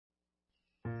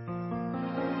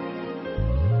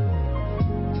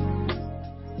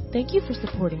Thank you for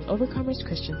supporting Overcomers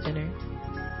Christian Center.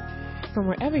 From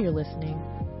wherever you're listening,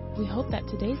 we hope that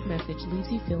today's message leaves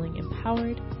you feeling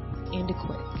empowered and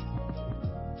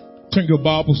equipped. Turn your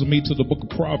Bibles with me to the book of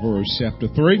Proverbs, chapter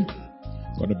 3.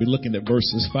 I'm going to be looking at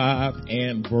verses 5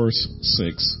 and verse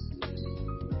 6.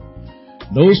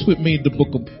 Notice with me the book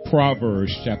of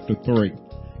Proverbs, chapter 3,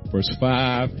 verse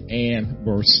 5 and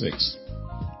verse 6.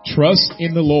 Trust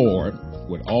in the Lord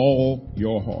with all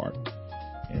your heart,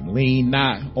 and lean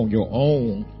not on your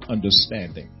own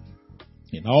understanding.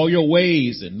 In all your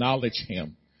ways acknowledge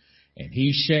him, and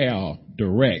he shall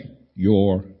direct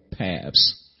your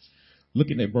paths.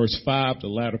 Looking at verse 5, the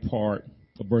latter part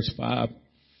of verse 5,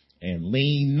 and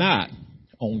lean not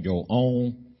on your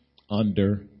own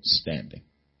understanding.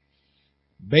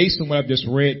 Based on what I've just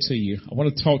read to you, I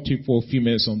want to talk to you for a few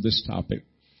minutes on this topic.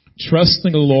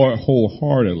 Trusting the Lord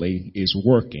wholeheartedly is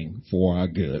working for our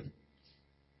good.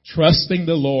 Trusting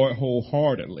the Lord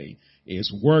wholeheartedly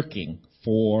is working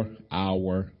for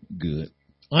our good.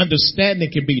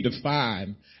 Understanding can be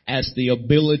defined as the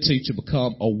ability to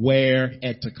become aware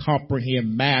and to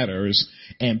comprehend matters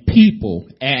and people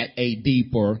at a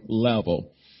deeper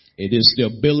level. It is the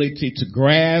ability to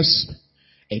grasp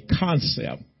a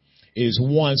concept. It is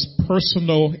one's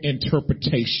personal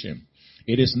interpretation.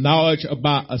 It is knowledge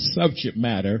about a subject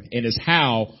matter, and it's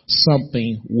how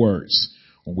something works.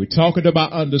 When we're talking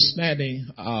about understanding,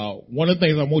 one of the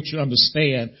things I want you to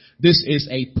understand, this is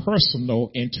a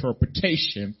personal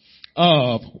interpretation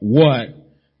of what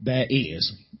that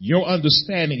is. Your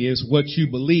understanding is what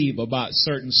you believe about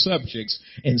certain subjects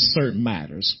and certain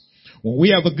matters. When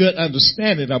we have a good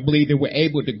understanding, I believe that we're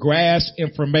able to grasp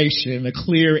information in a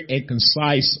clear and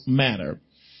concise manner.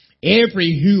 Every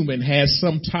human has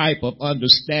some type of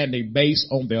understanding based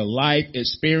on their life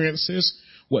experiences,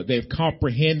 what they've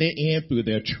comprehended in through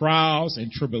their trials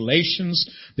and tribulations,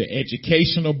 their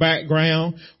educational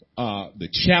background, the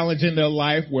challenge in their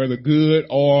life, whether good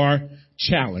or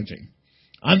challenging.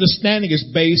 Understanding is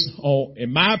based on,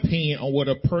 in my opinion, on what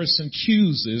a person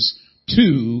chooses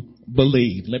to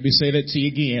believe. Let me say that to you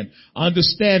again.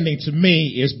 Understanding to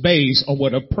me is based on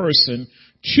what a person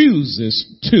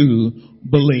chooses to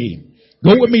believe.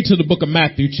 Go with me to the book of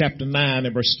Matthew, chapter 9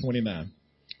 and verse 29.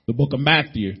 The book of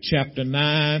Matthew, chapter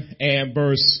 9 and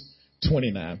verse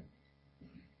 29.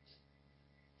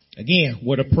 Again,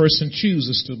 what a person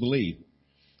chooses to believe.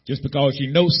 Just because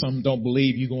you know something, don't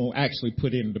believe, you're going to actually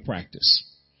put it into practice.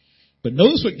 But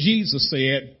notice what Jesus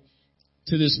said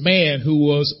to this man who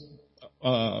was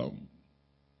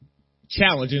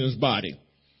challenging his body.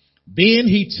 Then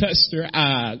he touched her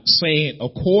eye, saying,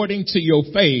 according to your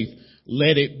faith,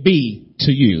 let it be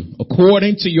to you.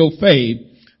 According to your faith,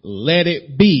 let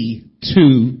it be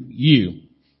to you.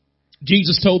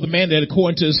 Jesus told the man that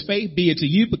according to his faith, be it to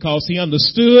you, because he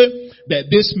understood that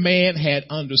this man had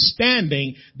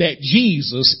understanding that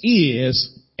Jesus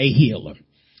is a healer.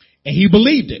 And he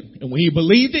believed it. And when he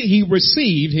believed it, he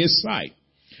received his sight.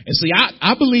 And see,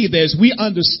 I believe that as we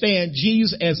understand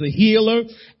Jesus as a healer,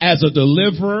 as a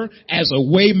deliverer, as a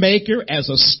way maker, as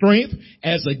a strength,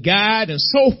 as a guide, and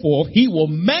so forth, he will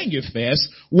manifest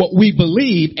what we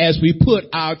believe as we put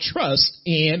our trust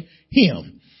in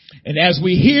him. And as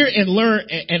we hear and learn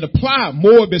and apply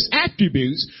more of his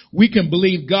attributes, we can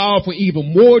believe God for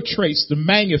even more traits to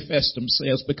manifest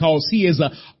themselves, because he is an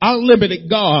unlimited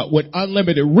God with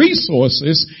unlimited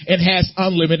resources and has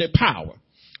unlimited power.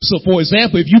 So, for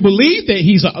example, if you believe that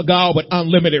he's a God with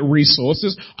unlimited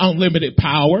resources, unlimited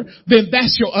power, then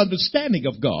that's your understanding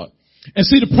of God. And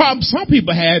see, the problem some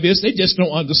people have is they just don't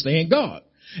understand God.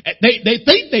 They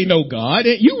think they know God,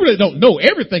 and you really don't know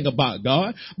everything about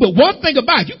God. But one thing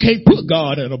about it, you can't put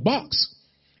God in a box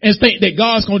and think that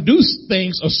God's going to do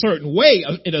things a certain way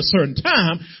at a certain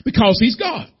time because he's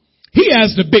God. He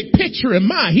has the big picture in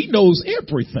mind. He knows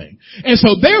everything. And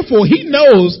so therefore, he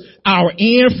knows our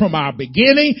end from our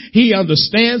beginning. He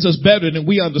understands us better than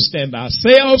we understand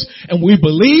ourselves. And we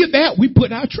believe that. We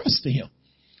put our trust in him.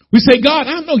 We say, God,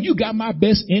 I know you got my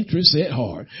best interests at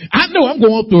heart. I know I'm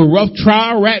going through a rough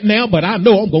trial right now, but I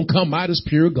know I'm going to come out as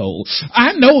pure gold.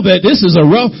 I know that this is a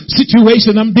rough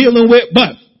situation I'm dealing with,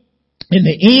 but in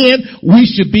the end, we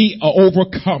should be an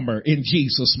overcomer in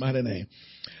Jesus' mighty name.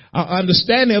 Our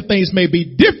understanding of things may be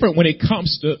different when it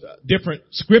comes to different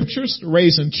scriptures,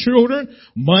 raising children,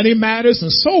 money matters, and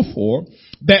so forth.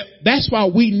 That's why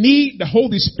we need the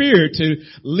Holy Spirit to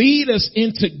lead us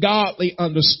into godly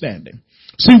understanding.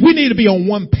 See, we need to be on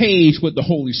one page with the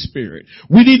Holy Spirit.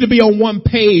 We need to be on one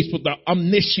page with the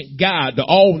omniscient God, the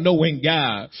all-knowing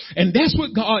God. And that's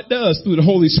what God does through the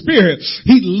Holy Spirit.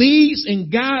 He leads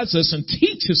and guides us and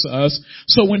teaches us,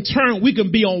 so in turn we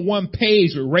can be on one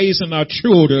page with raising our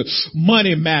children,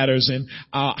 money matters, and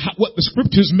what the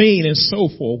scriptures mean and so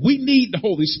forth. We need the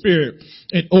Holy Spirit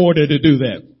in order to do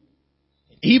that.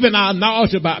 Even our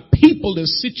knowledge about people and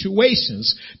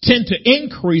situations tend to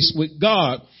increase with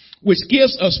God, which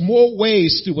gives us more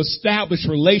ways to establish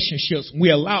relationships when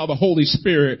we allow the Holy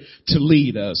Spirit to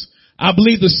lead us. I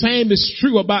believe the same is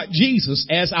true about Jesus.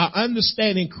 As our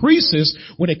understanding increases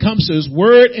when it comes to His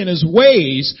Word and His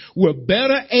ways, we're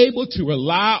better able to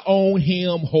rely on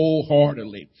Him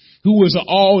wholeheartedly, who is an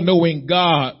all-knowing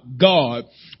God,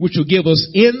 which will give us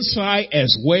insight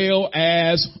as well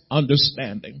as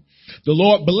understanding. The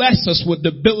Lord bless us with the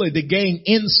ability to gain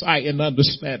insight and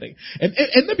understanding. And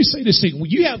let me say this thing. When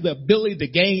you have the ability to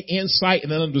gain insight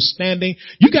and understanding,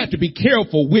 you got to be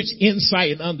careful which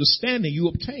insight and understanding you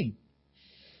obtain.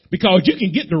 Because you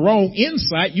can get the wrong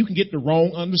insight, you can get the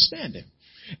wrong understanding.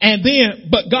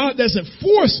 But God doesn't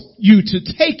force you to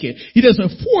take it. He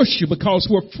doesn't force you, because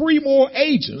we're free moral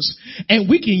agents and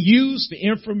we can use the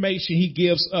information He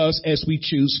gives us as we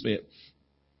choose fit.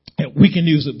 And we can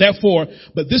use it. Therefore,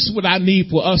 but this is what I need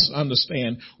for us to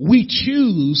understand. We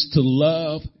choose to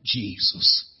love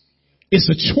Jesus. It's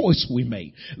a choice we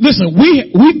make. Listen,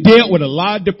 we dealt with a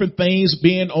lot of different things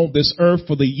being on this earth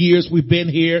for the years we've been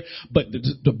here, but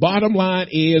the bottom line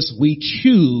is we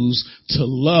choose to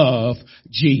love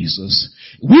Jesus.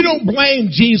 We don't blame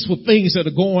Jesus for things that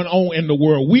are going on in the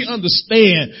world. We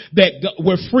understand that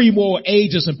we're free moral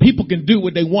agents and people can do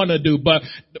what they want to do, but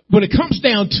when it comes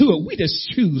down to it, we just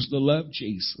choose to love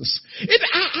Jesus.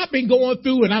 I've been going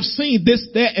through and I've seen this,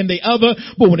 that, and the other,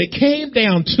 but when it came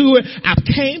down to it, I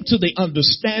came to the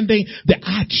understanding that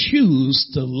I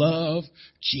choose to love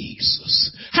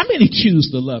Jesus. How many choose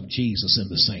to love Jesus in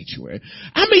the sanctuary?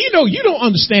 I mean, you don't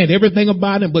understand everything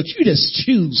about Him, but you just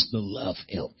choose to love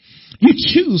Him. You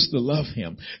choose to love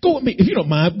Him. Go with me, if you don't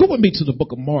mind, go with me to the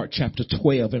book of Mark chapter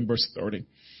 12 and verse 30.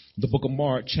 The book of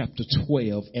Mark chapter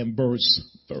 12 and verse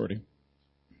 30.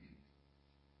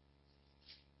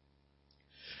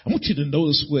 I want you to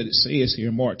notice what it says here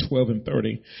in Mark 12 and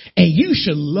 30. And you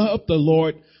should love the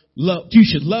Lord. You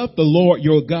should love the Lord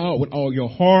your God with all your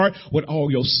heart, with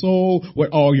all your soul,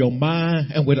 with all your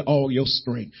mind, and with all your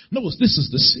strength. Notice this is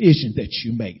the decision that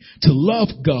you make. To love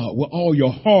God with all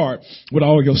your heart, with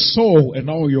all your soul, and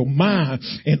all your mind,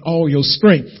 and all your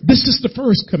strength. This is the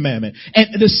first commandment.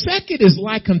 And the second is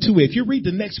like unto it. If you read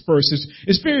the next verse,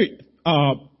 it's very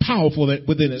powerful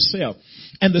within itself.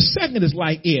 And the second is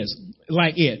like it.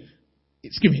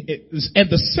 And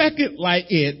the second like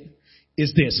it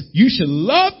is this: you should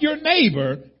love your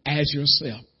neighbor as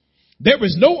yourself. There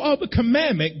is no other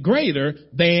commandment greater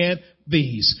than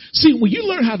these. See, when you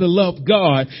learn how to love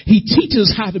God, He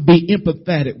teaches how to be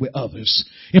empathetic with others.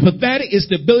 Empathetic is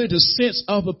the ability to sense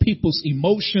other people's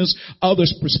emotions,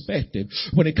 others' perspective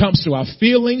when it comes to our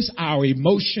feelings, our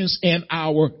emotions, and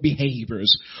our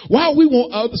behaviors. While we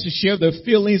want others to share their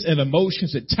feelings and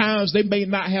emotions, at times they may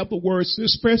not have the words to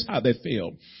express how they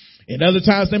feel. And other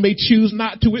times they may choose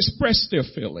not to express their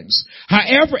feelings.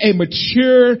 However, a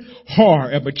mature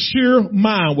heart, a mature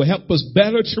mind will help us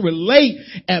better to relate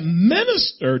and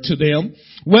minister to them,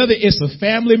 whether it's a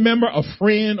family member, a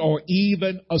friend, or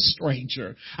even a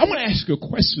stranger. I want to ask you a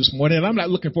question this morning, and I'm not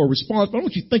looking for a response, but I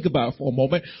want you to think about it for a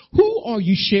moment. Who are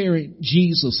you sharing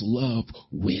Jesus' love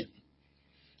with?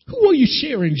 Who are you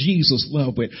sharing Jesus'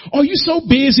 love with? Are you so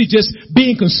busy just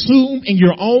being consumed in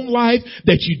your own life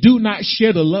that you do not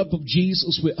share the love of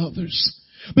Jesus with others?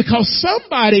 Because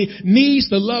somebody needs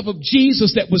the love of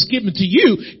Jesus that was given to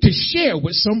you to share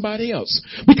with somebody else.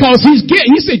 Because He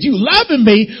said, you loving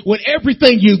me with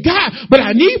everything you got, but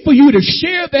I need for you to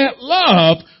share that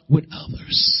love with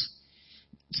others.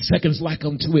 Seconds like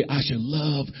unto it, I should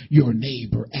love your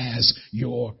neighbor as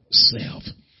yourself.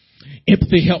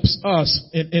 Empathy helps us,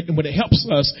 and when it helps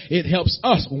us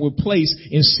when we're placed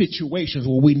in situations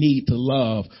where we need to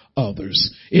love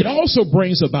others. It also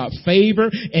brings about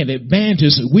favor and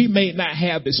advantages that we may not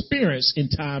have experienced in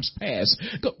times past.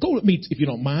 Go with me, if you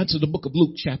don't mind, to the book of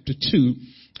Luke chapter 2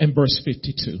 and verse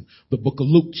 52. The book of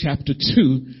Luke chapter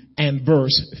 2 and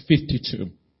verse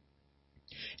 52.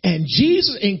 And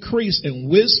Jesus increased in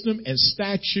wisdom and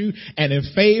stature and in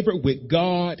favor with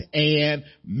God and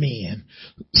men.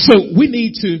 So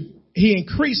he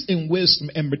increased in wisdom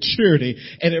and maturity,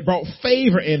 and it brought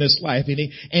favor in his life.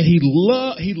 And he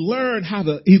loved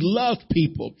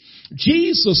people.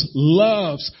 Jesus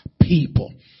loves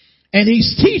people. And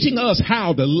he's teaching us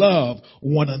how to love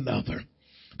one another.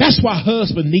 That's why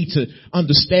husbands need to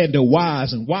understand their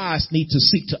wives, and wives need to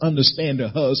seek to understand their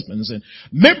husbands, and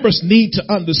members need to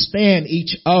understand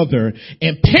each other,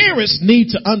 and parents need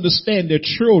to understand their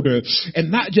children and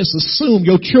not just assume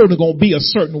your children are going to be a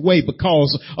certain way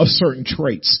because of certain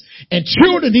traits. And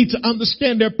children need to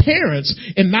understand their parents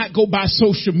and not go by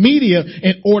social media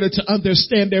in order to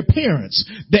understand their parents.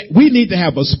 That we need to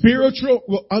have a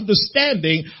spiritual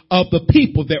understanding of the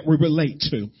people that we relate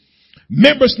to.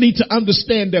 Members need to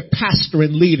understand their pastor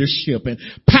and leadership, and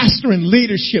pastor and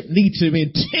leadership need to be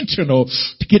intentional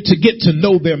to get to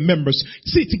know their members.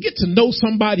 See, to get to know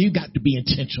somebody, you got to be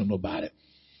intentional about it.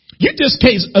 You just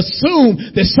can't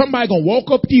assume that somebody gonna walk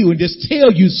up to you and just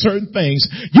tell you certain things.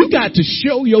 You got to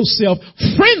show yourself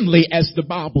friendly, as the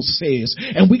Bible says,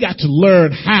 and we got to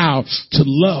learn how to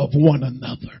love one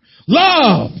another.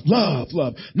 Love.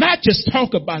 Not just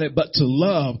talk about it, but to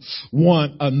love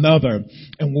one another.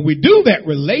 And when we do that,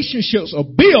 relationships are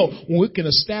built when we can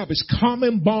establish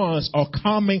common bonds or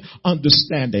common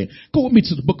understanding. Go with me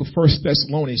to the book of 1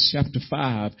 Thessalonians chapter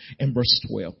 5 and verse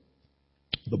 12.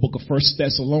 The book of 1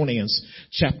 Thessalonians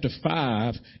chapter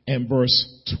 5 and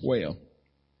verse 12.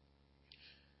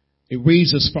 It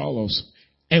reads as follows.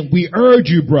 And we urge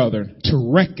you, brother,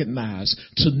 to recognize,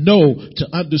 to know,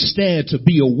 to understand, to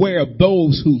be aware of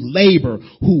those who labor,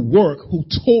 who work, who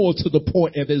toil to the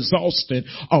point of exhaustion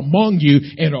among you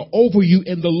and are over you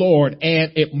in the Lord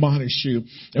and admonish you.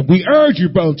 And we urge you,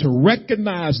 brother, to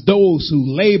recognize those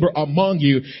who labor among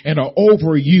you and are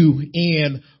over you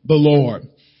in the Lord.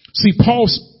 See, Paul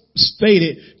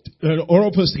stated, in order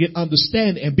for us to get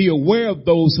understanding and be aware of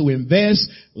those who invest,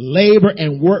 labor,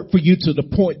 and work for you to the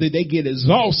point that they get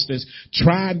exhausted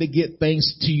trying to get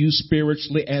things to you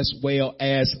spiritually as well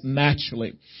as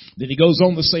naturally. Then he goes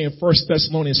on to say in 1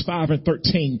 Thessalonians 5 and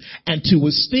 13, and to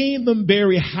esteem them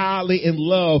very highly in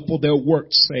love for their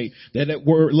work's sake. That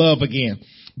word love again.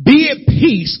 Be at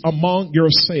peace among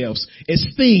yourselves.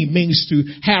 Esteem means to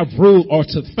have rule or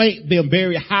to think them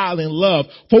very highly in love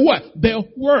for what? Their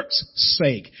work's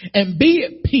sake. And be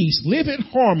at peace. Live in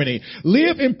harmony.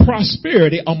 Live in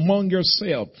prosperity among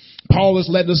yourselves. Paul is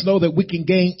letting us know that we can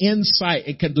gain insight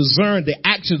and can discern the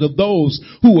actions of those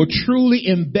who are truly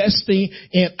investing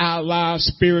in our lives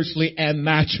spiritually and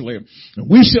naturally. And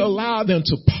we should allow them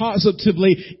to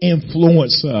positively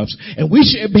influence us. And we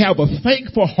should have a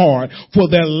thankful heart for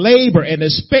their labor and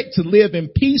expect to live in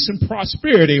peace and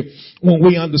prosperity when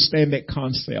we understand that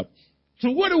concept. So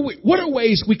what are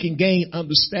ways we can gain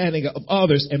understanding of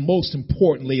others and most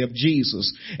importantly of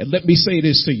Jesus? And let me say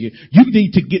this to you. You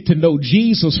need to get to know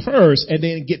Jesus first and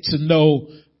then get to know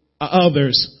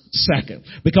others second.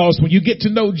 Because when you get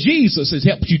to know Jesus, it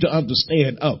helps you to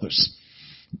understand others.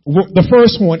 The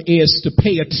first one is to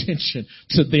pay attention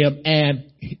to them and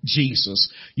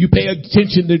Jesus. You pay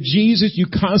attention to Jesus, you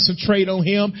concentrate on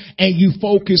him, and you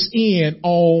focus in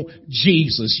on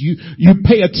Jesus. You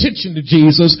pay attention to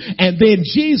Jesus, and then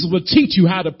Jesus will teach you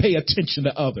how to pay attention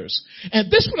to others.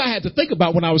 And this is what I had to think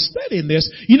about when I was studying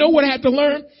this. You know what I had to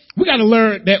learn? We got to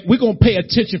learn that we're going to pay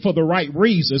attention for the right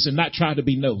reasons and not try to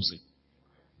be nosy.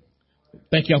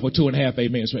 Thank y'all for 2.5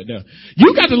 amens right there.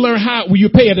 You got to learn how, when you're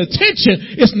paying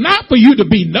attention, it's not for you to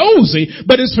be nosy,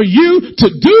 but it's for you to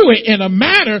do it in a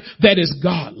manner that is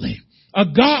godly. A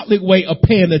godly way of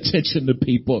paying attention to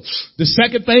people. The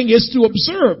second thing is to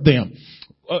observe them.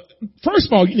 First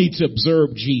of all, you need to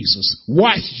observe Jesus.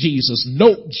 Watch Jesus.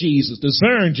 Note Jesus.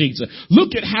 Discern Jesus.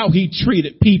 Look at how he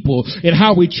treated people and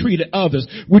how he treated others.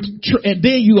 And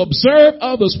then you observe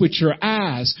others with your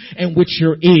eyes and with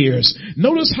your ears.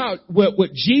 Notice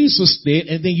what Jesus did,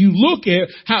 and then you look at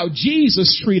how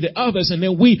Jesus treated others, and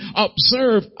then we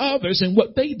observe others and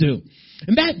what they do.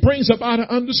 And that brings about an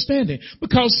understanding,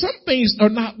 because some things are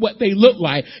not what they look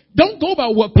like. Don't go by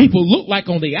what people look like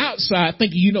on the outside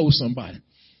thinking you know somebody.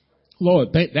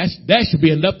 Lord, that should be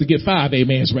enough to get 5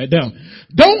 amens right now.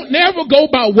 Don't never go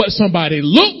by what somebody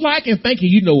look like and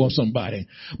thinking you know of somebody.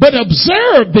 But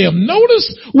observe them. Notice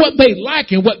what they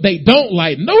like and what they don't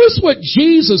like. Notice what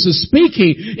Jesus is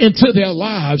speaking into their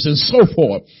lives and so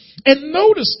forth. And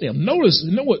notice them. Notice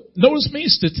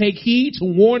means to take heed to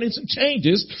warnings and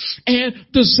changes and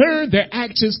discern their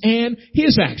actions and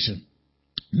his action.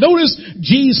 Notice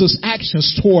Jesus'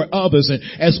 actions toward others and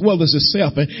as well as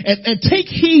himself, and take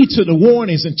heed to the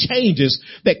warnings and changes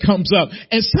that comes up.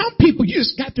 And some people you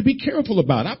just got to be careful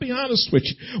about. I'll be honest with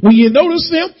you. When you notice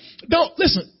them, don't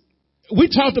listen. We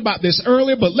talked about this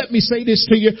earlier, but let me say this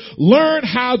to you. Learn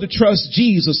how to trust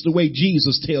Jesus the way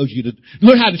Jesus tells you to.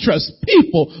 Learn how to trust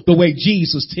people the way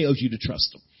Jesus tells you to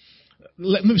trust them.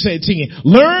 Let me say it to you.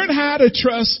 Learn how to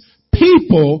trust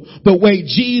people the way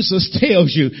Jesus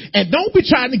tells you. And don't be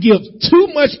trying to give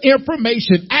too much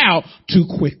information out too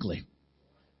quickly.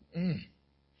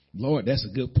 Lord, that's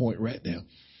a good point right there.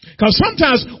 Because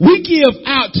sometimes we give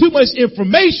out too much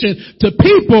information to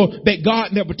people that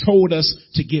God never told us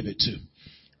to give it to.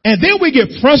 And then we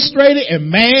get frustrated and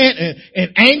mad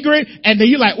and angry. And then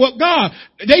you're like, well, God,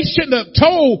 they shouldn't have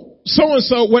told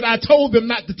so-and-so what I told them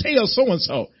not to tell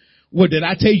so-and-so. Well, did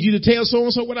I tell you to tell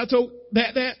so-and-so what I told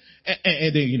that?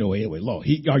 And then, anyway, Lord,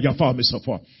 y'all follow me so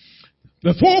far.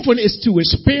 The fourth one is to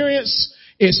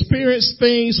experience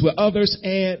things with others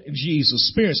and Jesus.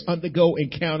 Experience, undergo,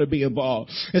 encounter, be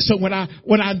involved. And so when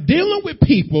I'm dealing with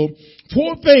people,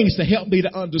 4 things to help me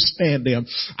to understand them.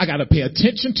 I got to pay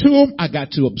attention to them. I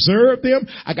got to observe them.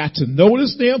 I got to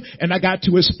notice them, and I got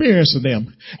to experience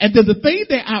them. And then the thing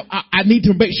that I need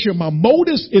to make sure my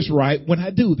motives is right when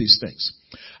I do these things.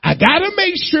 I gotta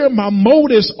make sure my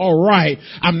motives are right.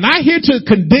 I'm not here to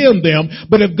condemn them,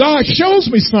 but if God shows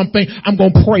me something, I'm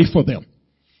gonna pray for them.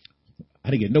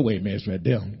 I didn't get no amens right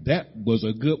there. That was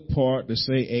a good part to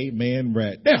say amen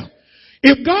right there.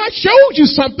 If God showed you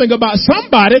something about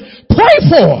somebody, pray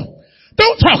for them.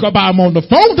 Don't talk about them on the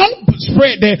phone. Don't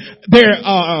spread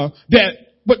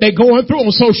what they're going through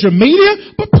on social media,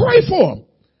 but pray for them.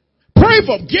 Pray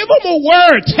for them. Give them a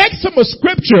word. Text them a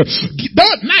scripture.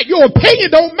 Not your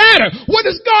opinion don't matter. What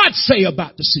does God say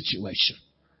about the situation?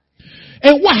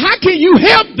 And how can you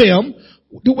help them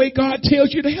the way God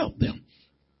tells you to help them?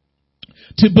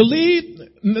 To believe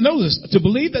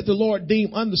that the Lord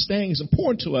deemed understanding is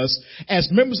important to us as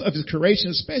members of His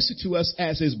creation, especially to us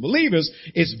as His believers,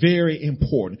 is very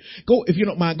important. If you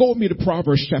don't mind, go with me to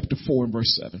Proverbs chapter 4 and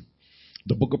verse 7.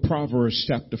 The book of Proverbs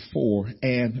chapter 4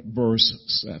 and verse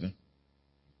 7.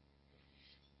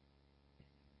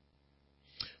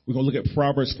 We're going to look at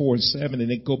Proverbs 4 and 7 and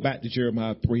then go back to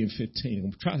Jeremiah 3 and 15.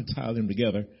 I'm trying to tie them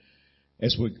together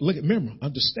as we look at, remember,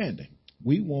 understanding.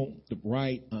 We want the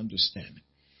right understanding,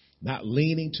 not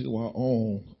leaning to our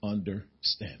own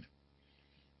understanding.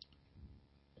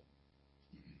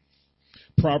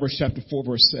 Proverbs chapter 4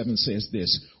 verse 7 says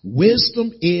this: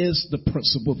 wisdom is the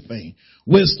principal thing.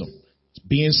 Wisdom,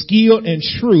 being skilled and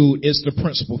shrewd, is the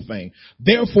principal thing.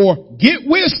 Therefore, get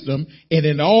wisdom, and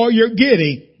in all you're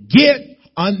getting, get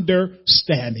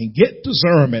understanding, get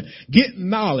discernment, get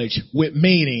knowledge with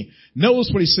meaning.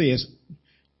 Notice what he says: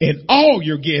 in all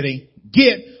you're getting,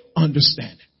 get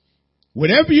understanding.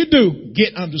 Whatever you do,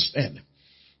 get understanding.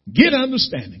 Get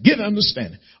understanding. Get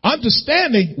understanding.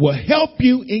 Understanding will help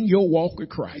you in your walk with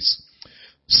Christ.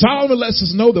 Solomon lets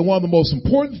us know that one of the most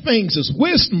important things is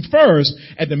wisdom first,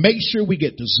 and to make sure we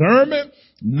get discernment,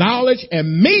 knowledge,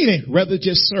 and meaning rather than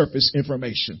just surface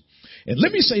information. And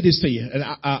let me say this to you, and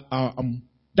I'm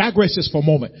digress this for a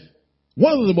moment.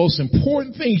 One of the most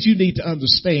important things you need to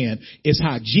understand is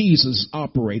how Jesus is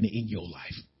operating in your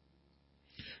life.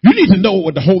 You need to know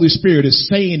what the Holy Spirit is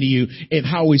saying to you and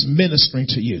how He's ministering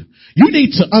to you. You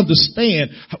need to understand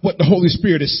what the Holy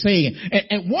Spirit is saying.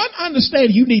 And one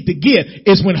understanding you need to get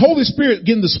is when Holy Spirit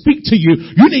begins to speak to you,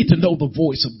 you need to know the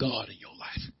voice of God in your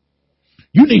life.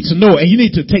 You need to know it, and you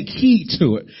need to take heed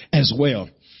to it as well.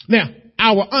 Now,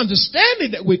 our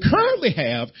understanding that we currently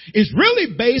have is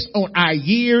really based on our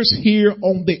years here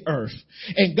on the earth.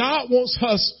 And God wants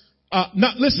us,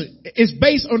 it's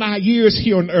based on our years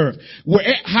here on earth.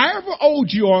 However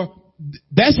old you are,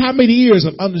 that's how many years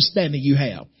of understanding you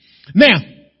have. Now,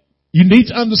 you need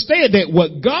to understand that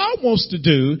what God wants to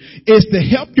do is to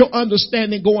help your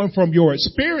understanding going from your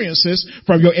experiences,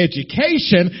 from your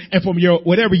education, and from your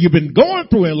whatever you've been going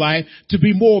through in life to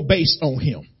be more based on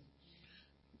Him.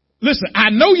 Listen, I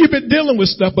know you've been dealing with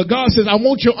stuff, but God says, I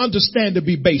want your understanding to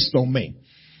be based on me.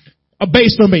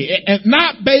 Based on me. And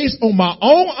not based on my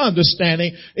own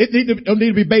understanding. It don't need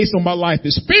to be based on my life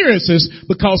experiences,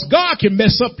 because God can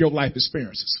mess up your life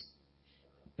experiences.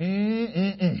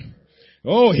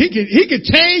 Oh, He can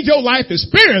change your life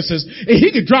experiences, and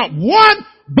He can drop one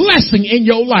blessing in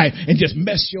your life and just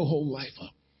mess your whole life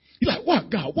up. You're like, what,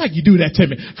 God, why'd you do that to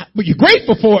me? But you're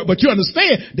grateful for it, but you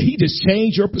understand that He just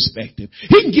changed your perspective.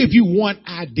 He can give you one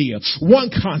idea,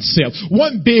 one concept,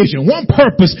 one vision, one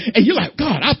purpose, and you're like,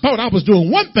 God, I thought I was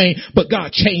doing one thing, but God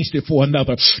changed it for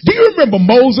another. Do you remember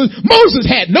Moses? Moses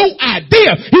had no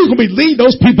idea he was going to be leading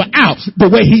those people out the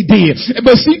way he did.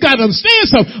 But see, you got to understand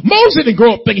something. Moses didn't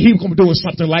grow up thinking he was going to be doing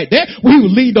something like that, where he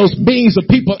would lead those millions of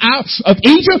people out of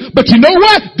Egypt. But you know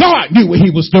what? God knew what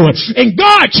He was doing. And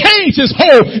God changed his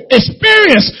whole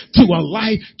experience to a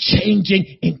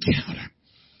life-changing encounter.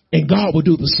 And God will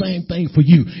do the same thing for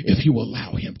you if you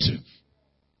allow Him to.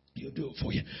 He'll do it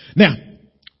for you. Now,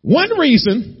 one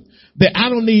reason that I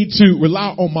don't need to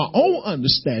rely on my own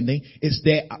understanding. It's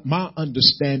that my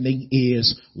understanding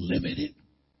is limited.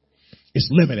 It's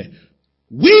limited.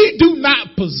 We do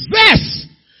not possess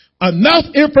enough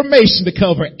information to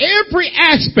cover every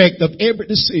aspect of every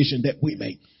decision that we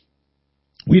make.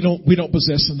 We don't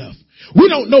possess enough. We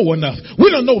don't know enough. We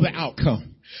don't know the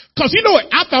outcome. Cause you know what?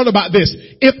 I thought about this.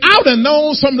 If I would have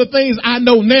known some of the things I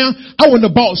know now, I wouldn't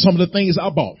have bought some of the things I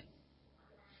bought.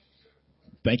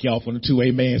 Thank y'all for the 2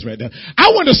 amens right there.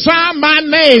 I wouldn't have signed my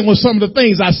name on some of the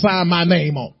things I signed my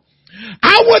name on.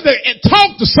 I would have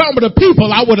talked to some of the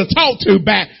people I would have talked to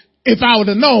back if I would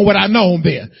have known what I known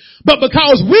then. But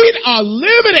because we are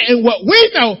limited in what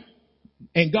we know,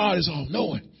 and God is all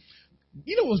knowing.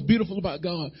 You know what's beautiful about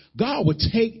God? God would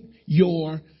take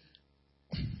your,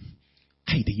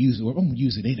 I hate to use the word, I'm going to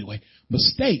use it anyway,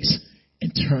 mistakes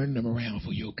and turn them around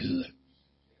for your good.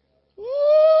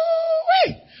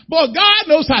 Ooh-wee. Boy, God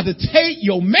knows how to take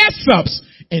your mess ups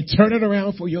and turn it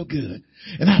around for your good.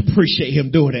 And I appreciate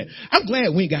him doing that. I'm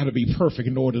glad we ain't got to be perfect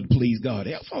in order to please God.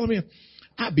 Y'all follow me?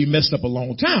 I'd be messed up a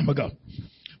long time ago.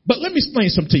 But let me explain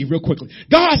something to you real quickly.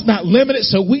 God's not limited,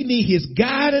 so we need his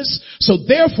guidance. So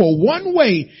therefore, one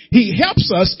way he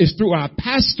helps us is through our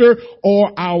pastor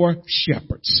or our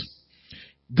shepherds.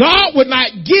 God will not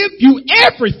give you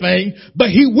everything, but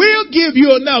he will give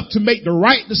you enough to make the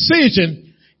right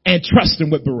decision and trust him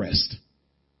with the rest.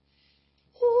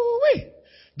 Ooh-wee.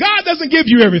 God doesn't give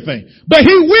you everything, but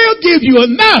he will give you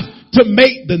enough to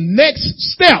make the next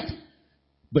step,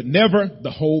 but never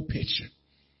the whole picture.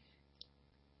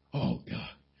 Oh God.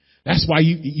 That's why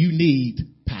you need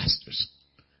pastors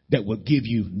that will give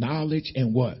you knowledge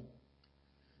and what?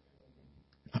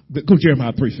 Go to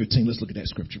Jeremiah 3:15. Let's look at that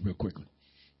scripture real quickly.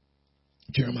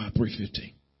 Jeremiah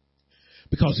 3:15.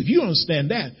 Because if you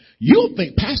understand that, you'll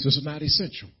think pastors are not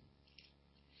essential.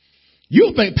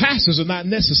 You'll think pastors are not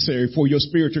necessary for your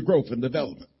spiritual growth and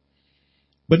development.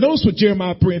 But notice what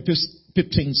Jeremiah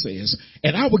 3:15 says,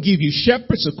 and I will give you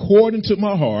shepherds according to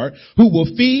my heart who will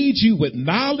feed you with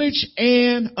knowledge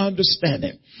and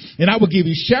understanding. And I will give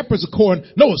you shepherds according,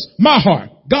 notice, my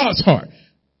heart, God's heart.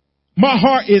 My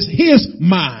heart is his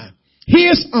mind,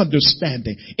 his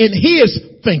understanding, and his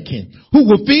thinking, who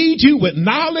will feed you with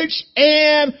knowledge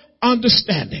and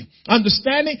understanding.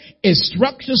 Understanding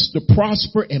instructions to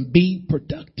prosper and be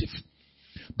productive.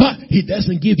 But he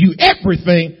doesn't give you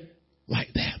everything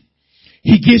like that.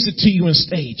 He gives it to you in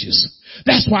stages.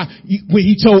 That's why when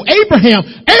he told Abraham,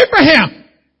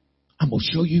 I'm going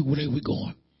to show you where we're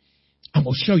going. I'm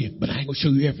going to show you, but I ain't going to show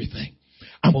you everything.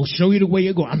 I'm going to show you the way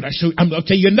you're going. I'm going to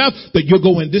tell you enough that you'll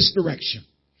go in this direction.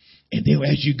 And then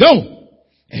as you go,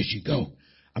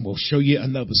 I'm going to show you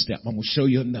another step. I'm going to show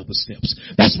you another steps.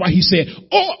 That's why he said,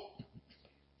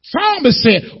 Psalmist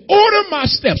said, order my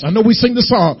steps. I know we sing the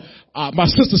song. My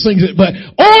sister sings it, but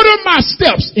order my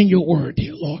steps in your word,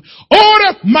 dear Lord.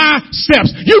 Order my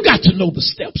steps. You got to know the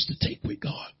steps to take with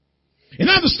God. And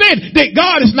understand that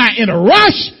God is not in a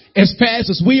rush as fast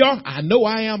as we are. I know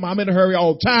I am. I'm in a hurry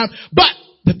all the time. But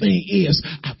the thing is,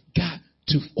 I've got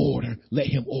to let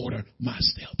him order my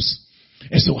steps.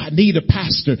 And so I need a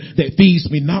pastor that feeds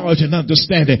me knowledge and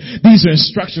understanding. These are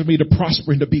instructions for me to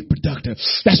prosper and to be productive.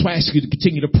 That's why I ask you to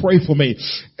continue to pray for me,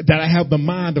 that I have the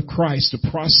mind of Christ to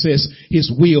process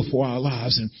his will for our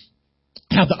lives and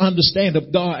have the understanding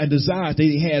of God and desire that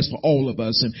he has for all of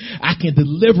us. And I can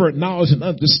deliver knowledge and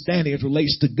understanding as it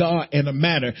relates to God in a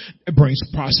manner that brings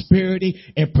prosperity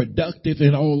and productive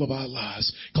in all of our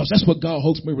lives. Because that's what God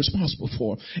holds me responsible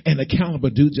for and accountable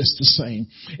to do just the same.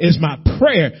 It is my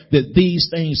prayer that these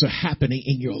things are happening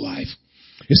in your life.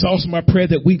 It's also my prayer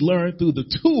that we learn through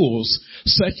the tools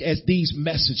such as these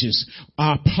messages,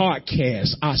 our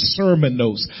podcasts, our sermon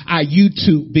notes, our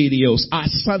YouTube videos, our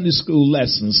Sunday school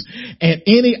lessons, and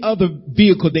any other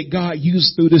vehicle that God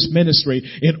used through this ministry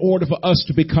in order for us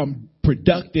to become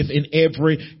productive in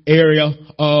every area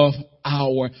of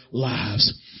our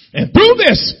lives. And through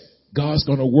this, God's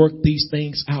going to work these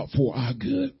things out for our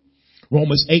good.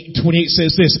 Romans 8:28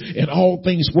 says this, and all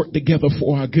things work together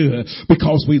for our good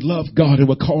because we love God and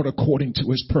we're called according to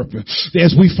his purpose.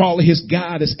 As we follow his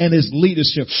guidance and his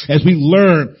leadership, as we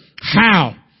learn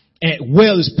how and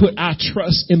well as put our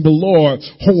trust in the Lord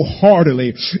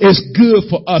wholeheartedly, it's good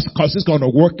for us because it's going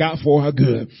to work out for our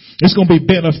good. It's going to be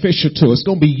beneficial to us. It's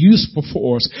going to be useful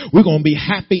for us. We're going to be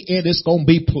happy and it's going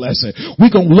to be pleasant.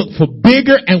 We're going to look for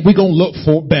bigger and we're going to look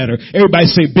for better.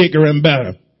 Everybody say bigger and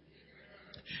better.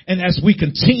 And as we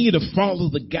continue to follow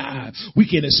the guide, we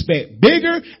can expect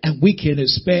bigger and we can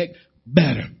expect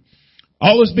better.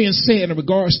 All this being said in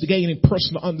regards to gaining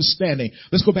personal understanding,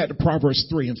 let's go back to Proverbs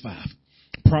 3 and 5.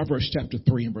 Proverbs chapter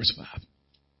 3 and verse 5.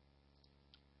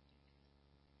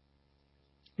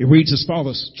 It reads as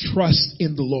follows: trust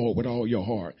in the Lord with all your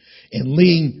heart and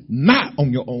lean not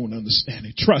on your own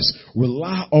understanding. Trust,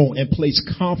 rely on, and place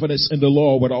confidence in the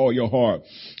Lord with all your heart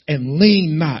and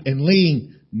lean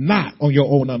not on your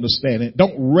own understanding.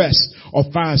 Don't rest or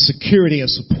find security and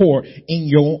support in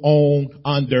your own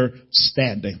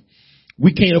understanding.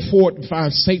 We can't afford to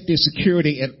find safety and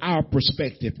security in our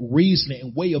perspective, reasoning,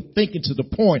 and way of thinking to the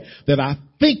point that our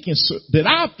thinking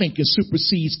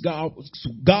supersedes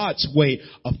God's way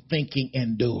of thinking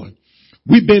and doing.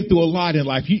 We've been through a lot in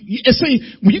life. And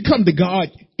see, when you come to God,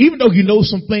 even though you know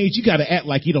some things, you got to act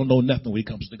like you don't know nothing when it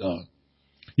comes to God.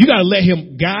 You got to let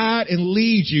him guide and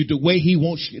lead you the way he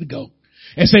wants you to go.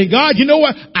 And say, God, you know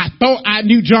what? I thought I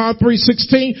knew John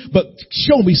 3:16, but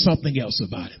show me something else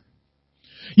about it.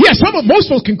 Yes,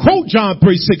 most of us can quote John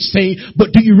 3:16,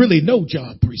 but do you really know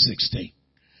John 3:16?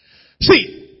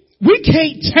 See, we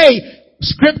can't take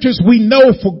scriptures we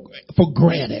know for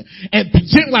granted and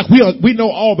pretend like we know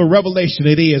all the revelation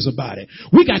it is about it.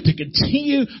 We got to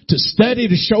continue to study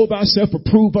to show thyself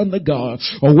approved unto God,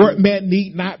 a workman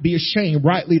need not be ashamed,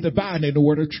 rightly dividing the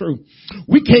word of truth.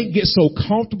 We can't get so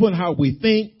comfortable in how we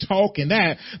think, talk, and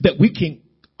act that we can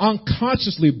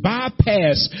unconsciously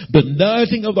bypass the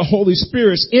nudging of the Holy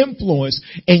Spirit's influence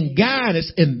and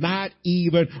guidance and not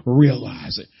even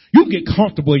realize it. You get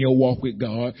comfortable in your walk with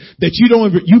God that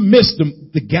you miss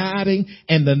the guiding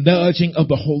and the nudging of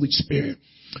the Holy Spirit.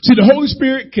 See, the Holy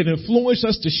Spirit can influence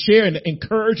us to share an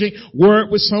encouraging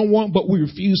word with someone, but we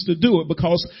refuse to do it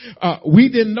because we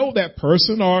didn't know that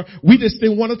person, or we just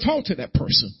didn't want to talk to that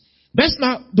person. That's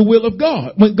not the will of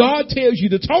God. When God tells you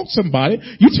to talk to somebody,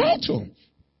 you talk to them.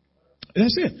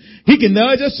 That's it. He can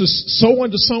nudge us to sow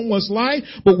into someone's life,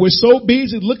 but we're so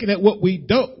busy looking at what we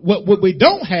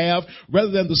don't have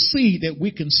rather than the seed that we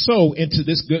can sow into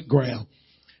this good ground.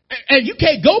 And you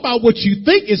can't go by what you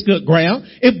think is good ground.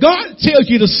 If God tells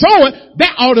you to sow it,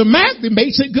 that automatically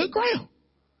makes it good ground.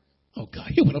 Oh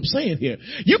God, hear what I'm saying here.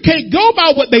 You can't go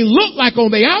by what they look like on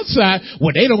the outside.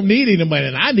 Well, they don't need any money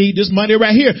and I need this money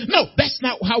right here. No, that's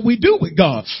not how we do with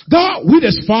God. God, we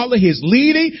just follow his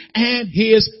leading and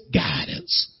his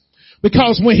guidance.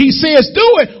 Because when he says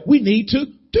do it, we need to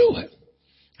do it.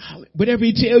 Whatever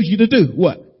he tells you to do,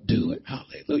 what? Do it.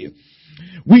 Hallelujah.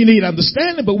 We need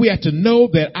understanding, but we have to know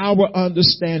that our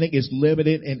understanding is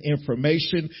limited in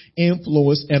information,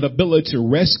 influence, and ability to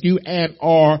rescue and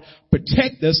or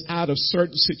protect us out of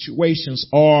certain situations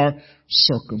or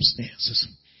circumstances.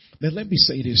 Now let me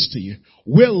say this to you.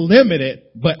 We're limited,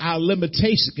 but our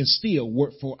limitation can still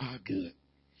work for our good.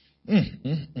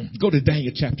 Go to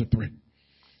Daniel chapter 3.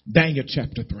 Daniel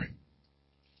chapter 3. I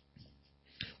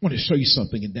want to show you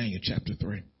something in Daniel chapter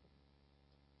 3.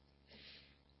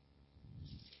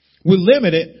 We're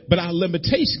limited, but our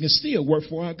limitation can still work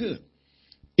for our good.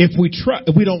 If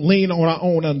we don't lean on our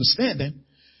own understanding,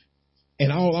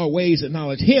 and all our ways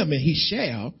acknowledge him, and he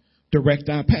shall direct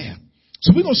our path.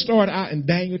 So we're going to start out in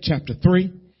Daniel chapter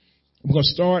 3. We're going to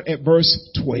start at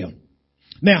verse 12.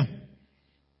 Now,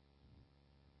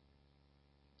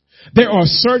 there are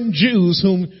certain Jews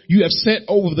whom you have set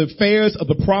over the affairs of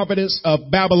the province of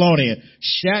Babylon,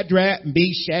 Shadrach,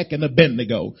 Meshach, and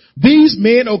Abednego. These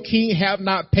men, O king, have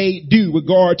not paid due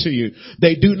regard to you.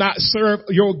 They do not serve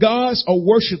your gods or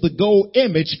worship the gold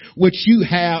image which you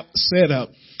have set up.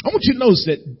 I want you to notice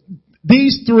that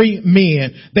these three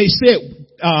men, they said,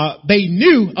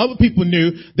 other people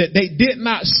knew that they did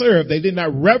not serve, they did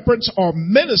not reverence or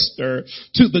minister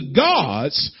to the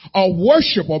gods or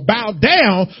worship or bow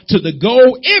down to the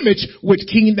gold image which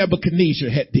King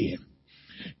Nebuchadnezzar had did.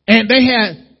 And they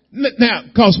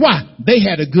had, cause why? They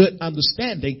had a good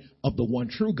understanding of the one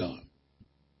true God.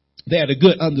 They had a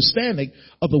good understanding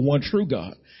of the one true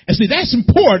God. And see, that's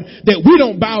important that we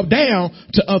don't bow down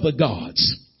to other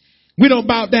gods. We don't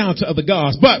bow down to other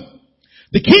gods. But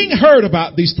the king heard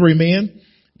about these three men.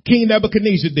 King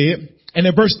Nebuchadnezzar did. And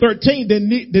in verse 13, then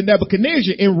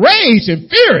Nebuchadnezzar, enraged and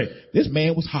fury. This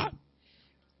man was hot.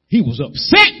 He was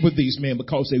upset with these men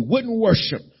because they wouldn't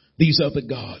worship these other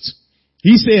gods.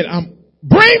 He said,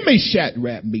 bring me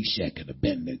Shadrach, Meshach, and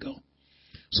Abednego.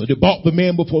 So they brought the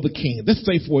men before the king. Let's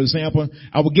say, for example,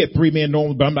 I would get three men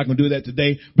normally, but I'm not going to do that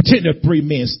today. Pretend there are three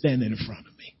men standing in front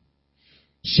of me.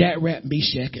 Shadrach,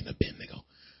 Meshach, and Abednego.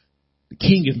 The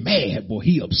king is mad, boy.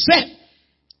 He upset.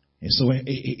 And so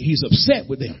he's upset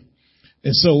with them.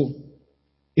 And so,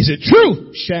 is it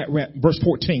true, Shadrach, verse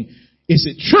 14, is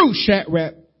it true,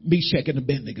 Shadrach, Meshach, and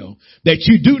Abednego, that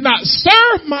you do not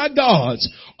serve my gods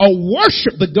or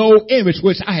worship the gold image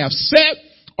which I have set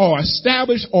or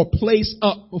established or placed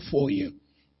up before you?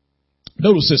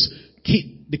 Notice this.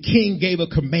 the king gave a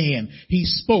command. He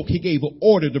spoke. He gave an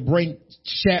order to bring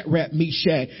Shadrach,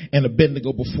 Meshach, and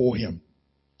Abednego before him.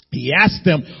 He asked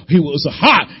them, he was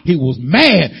hot. He was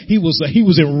mad. He was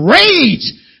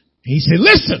enraged. He said,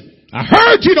 listen, I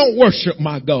heard you don't worship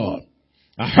my God.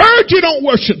 I heard you don't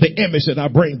worship the image that I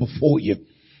bring before you.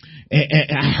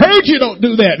 And I heard you don't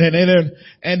do that.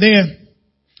 And then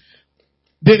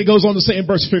it goes on to say in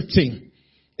verse 15,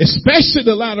 especially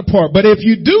the latter part, but if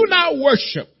you do not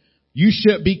worship, you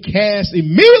should be cast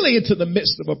immediately into the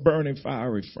midst of a burning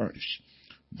fiery furnace.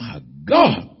 My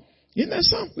God. Isn't that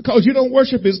something? Because you don't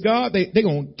worship his God, they're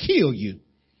going to kill you.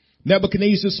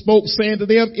 Nebuchadnezzar spoke, saying to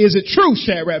them, is it true,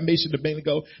 Shadrach, Meshach, and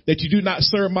Abednego, that you do not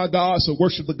serve my gods or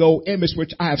worship the gold image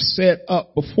which I have set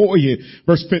up before you?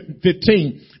 Verse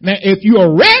 15. Now, if you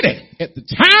are ready at the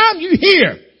time you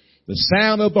hear the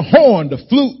sound of the horn, the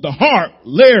flute, the harp,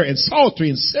 lyre, and psaltery,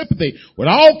 and sympathy with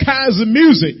all kinds of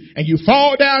music, and you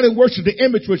fall down and worship the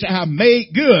image which I have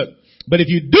made good. But if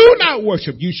you do not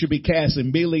worship, you should be cast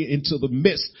immediately into the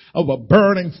midst of a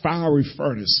burning fiery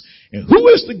furnace. And who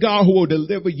is the God who will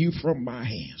deliver you from my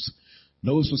hands?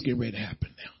 Notice what's getting ready to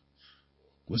happen now.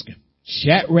 What's going?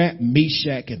 Shadrach,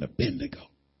 Meshach, and Abednego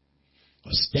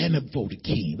are standing before the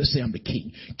king. Let's say I'm the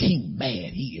king. King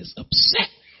mad. He is upset.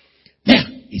 Now,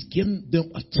 he's giving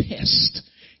them a test.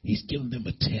 He's giving them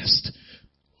a test.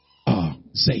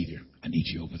 Xavier, I need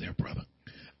you over there, brother.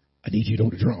 I need you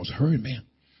on the drums. Hurry, man.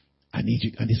 I need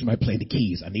somebody playing the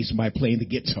keys. I need somebody playing the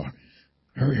guitar.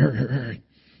 Hurry.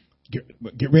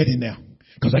 Get ready now.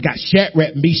 Cause I got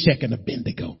Shadrach, Meshach, and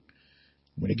Abednego.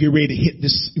 When they get ready to hit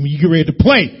this, when you get ready to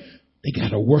play, they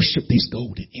gotta worship these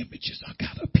golden images I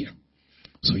got up here.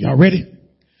 So y'all ready?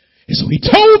 And so he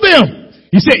told them,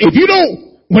 he said, if you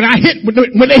don't, when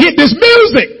they hit this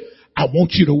music, I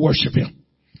want you to worship him.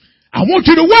 I want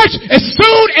you to worship. As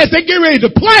soon as they get ready to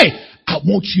play, I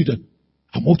want you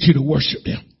to worship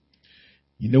them.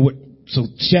 You know what? So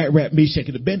Shadrach, Meshach,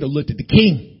 and Abednego looked at the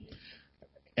king.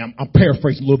 I'm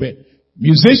paraphrasing a little bit.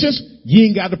 Musicians, you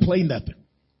ain't got to play nothing.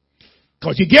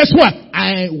 Cause you guess what?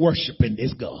 I ain't worshiping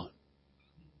this God.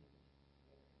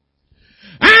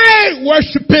 I ain't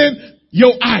worshiping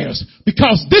your idols.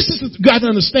 Because this is what you got to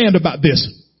understand about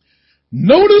this.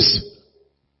 Notice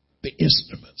the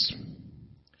instruments.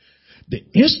 The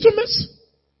instruments,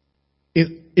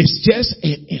 it's just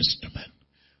an instrument.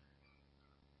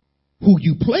 Who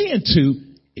you play into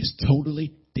is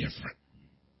totally different.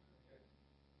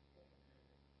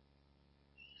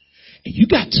 And you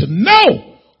got to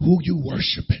know who you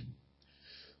worshiping.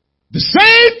 The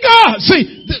same God.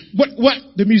 See, what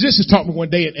the musicians taught me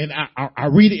one day, and I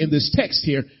read it in this text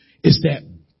here, is that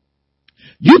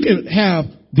you can have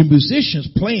the musicians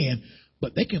playing,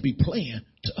 but they can be playing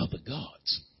to other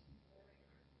gods.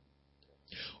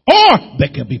 Or they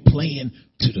can be playing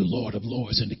to the Lord of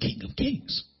Lords and the King of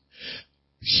Kings.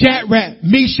 Shadrach,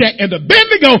 Meshach, and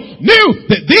Abednego knew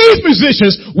that these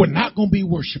musicians were not going to be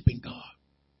worshiping God.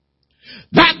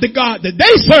 Not the God that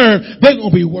they serve, they're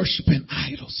going to be worshiping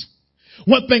idols.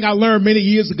 One thing I learned many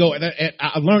years ago, and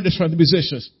I learned this from the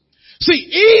musicians. See,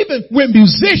 even when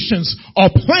musicians are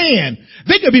playing,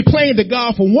 they could be playing to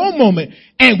God for one moment,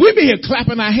 and we be here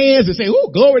clapping our hands and say, "Oh,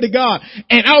 glory to God!"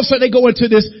 And all of a sudden they go into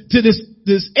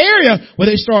this area where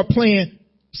they start playing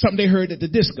something they heard at the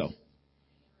disco,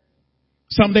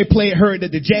 something they heard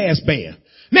at the jazz band.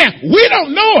 Now we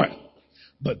don't know it,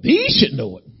 but these should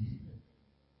know it.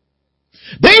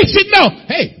 They should know,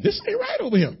 hey, this ain't right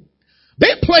over here.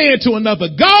 They're playing to another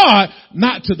God,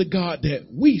 not to the God that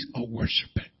we are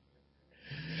worshiping.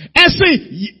 And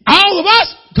see, all of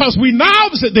us, because we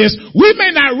novice at this, we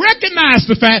may not recognize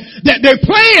the fact that they're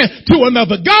playing to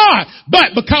another God,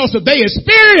 but because of their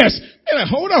experience, they're like,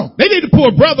 hold on, they need to pull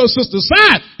a brother or sister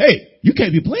aside. Hey, you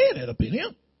can't be playing that up in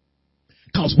here.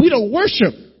 Because we don't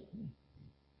worship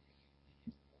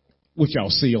what y'all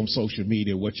see on social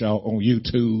media, what y'all on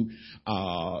YouTube,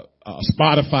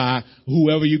 Spotify,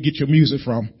 whoever you get your music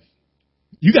from.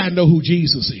 You got to know who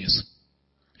Jesus is.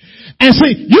 And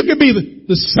see, you can be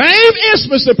the same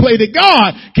instruments that play to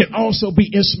God can also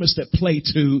be instruments that play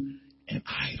to an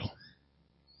idol.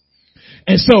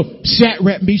 And so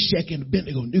Shadrach, Meshach, and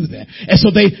Abednego knew that. And so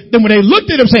then when they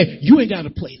looked at him, said, you ain't got to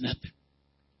play nothing.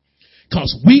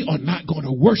 Because we are not going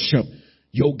to worship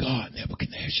your God,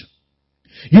 Nebuchadnezzar.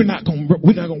 We're not going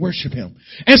to worship him.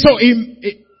 And so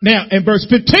now in verse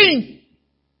 15,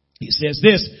 he says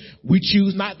this, we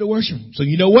choose not to worship him. So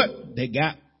you know what? They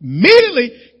got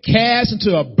immediately cast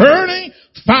into a burning,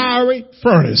 fiery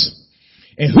furnace.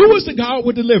 And who was the God who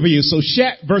would deliver you? So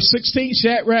verse 16,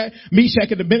 Shadrach,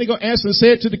 Meshach, and Abednego answered and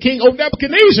said to the king, O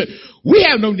Nebuchadnezzar, we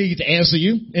have no need to answer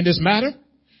you in this matter.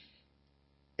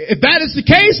 If that is the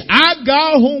case, our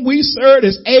God whom we serve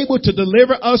is able to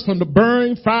deliver us from the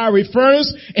burning fiery furnace,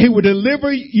 and he will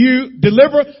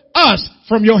deliver us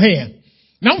from your hand.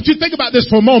 Now I want you to think about this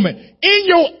for a moment. In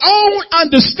your own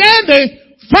understanding,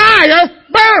 fire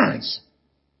burns.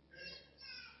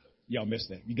 Y'all missed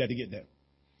that. You got to get that.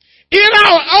 In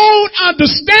our own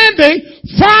understanding,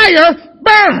 fire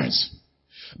burns.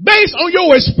 Based on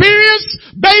your experience,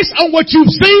 based on what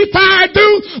you've seen fire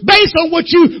do, based on what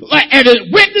you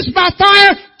witnessed by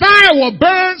fire, fire will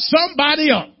burn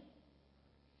somebody up.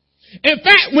 In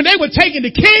fact, when they were taking the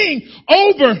king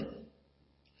over,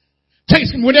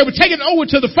 when they were taking it over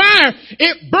to the fire,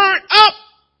 it burnt up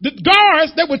the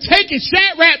guards that were taking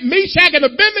Shadrach, Meshach, and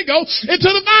Abednego into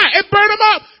the fire. It burned them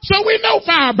up. So we know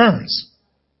fire burns.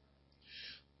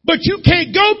 But you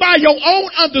can't go by your own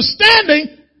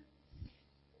understanding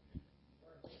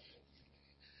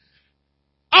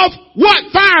of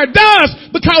what fire does,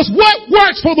 because what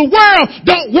works for the world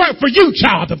don't work for you,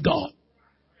 child of God.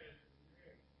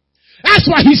 That's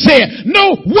why he said,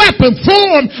 no weapon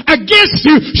formed against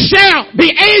you shall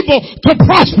be able to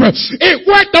prosper. It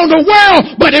worked on the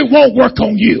world, but it won't work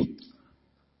on you.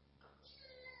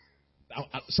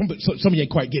 Some of you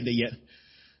ain't quite getting it yet.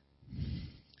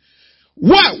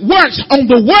 What works on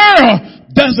the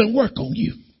world doesn't work on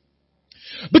you.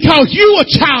 Because you are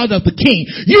a child of the King.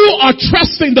 You are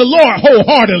trusting the Lord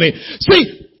wholeheartedly.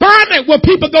 See, when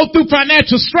people go through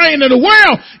financial strain in the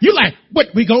world, you're like,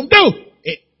 what we gonna do?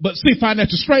 But see,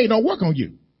 financial strain don't work on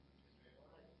you.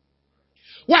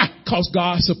 Why? Because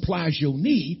God supplies your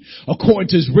need according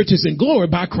to his riches and glory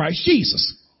by Christ Jesus.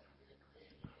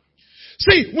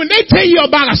 See, when they tell you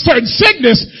about a certain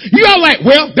sickness, you're like,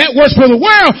 well, that works for the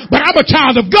world, but I'm a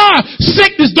child of God.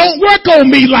 Sickness don't work on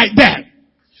me like that.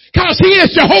 Because he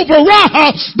is Jehovah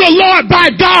Rapha, the Lord thy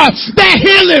God that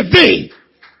healeth thee.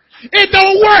 It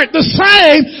don't work the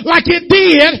same like it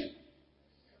did.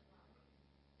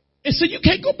 And so you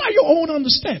can't go by your own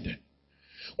understanding.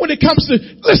 When it comes to,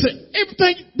 listen,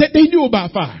 everything that they knew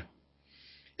about fire,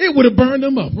 it would have burned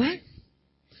them up, right?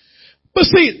 But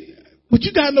see, but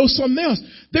you gotta know something else.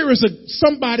 There is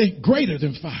somebody greater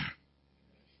than fire.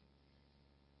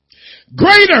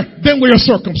 Greater than your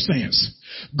circumstance.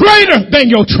 Greater than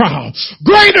your trial.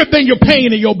 Greater than your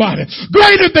pain in your body.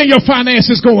 Greater than your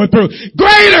finances going through.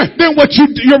 Greater than what your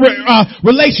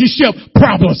relationship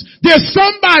problems. There's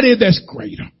somebody that's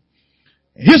greater.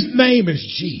 His name is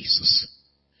Jesus.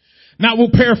 Now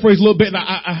we'll paraphrase a little bit.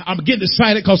 I'm getting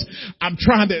excited because I'm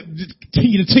trying to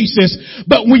continue to teach this.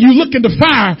 But when you look in the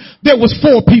fire, there was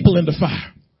 4 people in the fire.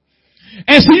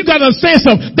 And so you got to understand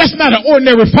something. That's not an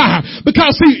ordinary fire.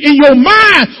 Because see, in your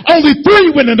mind, only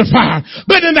 3 went in the fire.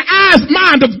 But in the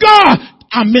mind of God,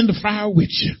 I'm in the fire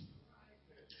with you.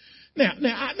 Now,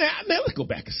 let's go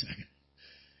back a second.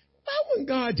 Why wouldn't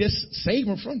God just save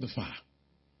them from the fire?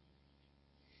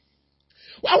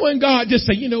 Why wouldn't God just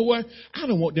say, you know what? I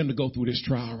don't want them to go through this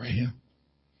trial right here.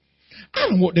 I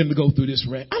don't want them to go through this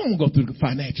I don't want to go through the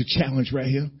financial challenge right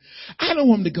here. I don't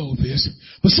want them to go this.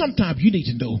 But sometimes you need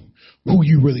to know who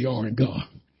you really are in God.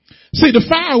 See, the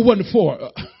fire wasn't for,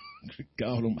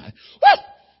 God Almighty. Well,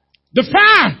 the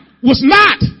fire was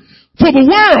not for the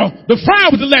world. The fire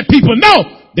was to let people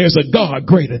know there's a God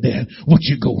greater than what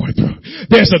you're going through.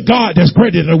 There's a God that's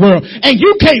greater than the world. And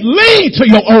you can't lean to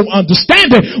your own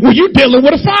understanding when you're dealing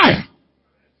with a fire.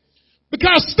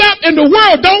 Because stuff in the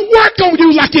world don't work on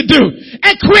you like it do.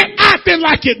 And quit acting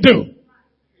like it do.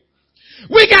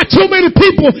 We got too many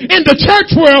people in the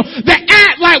church world that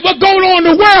act like what's going on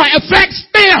in the world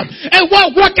affects them. And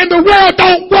what work in the world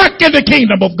don't work in the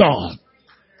kingdom of God.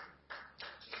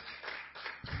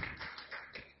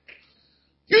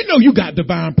 You know you got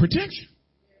divine protection.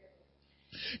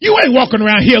 You ain't walking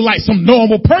around here like some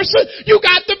normal person. You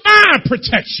got divine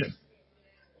protection.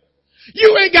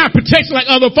 You ain't got protection like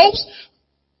other folks.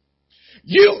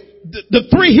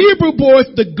 The 3 Hebrew boys,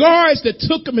 the guards that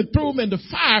took them and threw them in the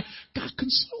fire, got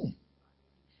consumed.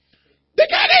 They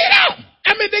got ate out.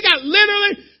 I mean,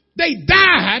 they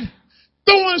died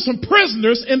throwing some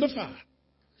prisoners in the fire.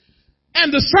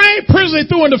 And the same prisoner they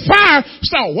threw in the fire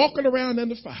started walking around in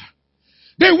the fire.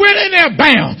 They went in there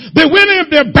bound. They went in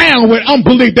there bound with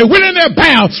unbelief. They went in there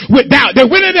bound with doubt. They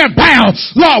went in there bound,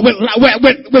 Lord,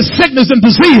 with sickness and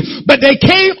disease. But they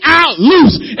came out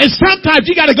loose. And sometimes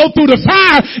you got to go through the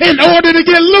fire in order to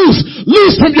get loose.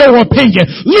 Loose from your opinion.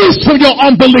 Loose from your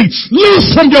unbelief. Loose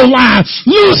from your lies.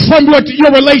 Loose from your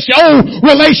old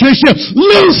relationships.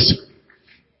 Loose.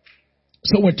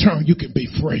 So in turn you can be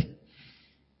free.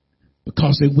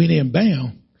 Because they went in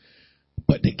bound,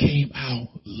 but they came out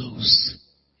loose.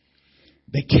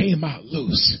 They came out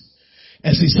loose.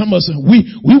 And see, some of us,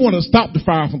 we want to stop the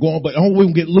fire from going, but only we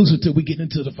can get loose until we get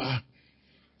into the fire.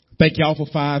 Thank y'all for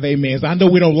 5 amens. I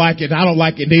know we don't like it. I don't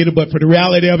like it neither, but for the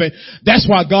reality of it, that's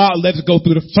why God lets us go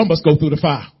through some of us go through the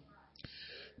fire.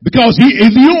 Because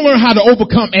if you don't learn how to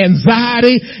overcome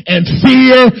anxiety and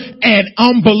fear and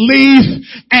unbelief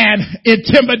and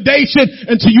intimidation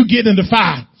until you get in the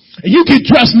fire. And you can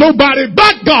trust nobody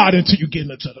but God until you get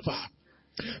into the fire.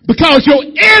 Because your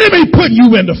enemy put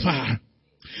you in the fire.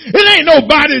 It ain't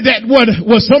nobody that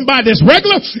was somebody that's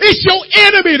regular. It's your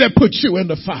enemy that puts you in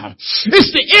the fire. It's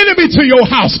the enemy to your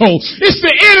household. It's the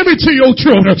enemy to your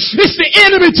children. It's the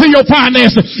enemy to your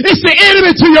finances. It's the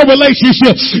enemy to your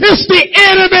relationship. It's the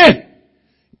enemy.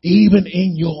 Even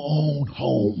in your own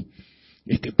home,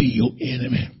 it could be your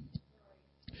enemy.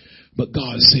 But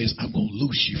God says, I'm going to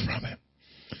loose you from it.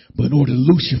 But in order to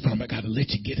loose you from it, I got to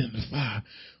let you get in the fire.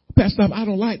 Pastor, I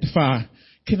don't like the fire.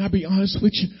 Can I be honest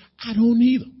with you? I don't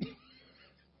either.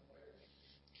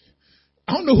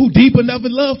 I don't know who deep enough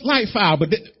in love like fire, but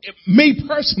me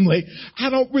personally, I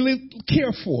don't really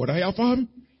care for it. Are y'all following?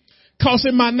 Cause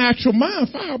in my natural mind,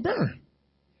 fire burn.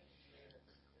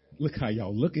 Look how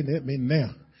y'all looking at me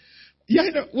now. Yeah,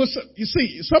 you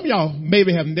see, some of y'all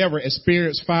maybe have never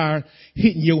experienced fire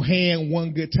hitting your hand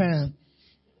one good time.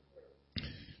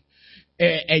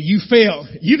 And you felt,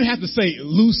 you didn't have to say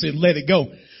loose and let it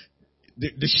go.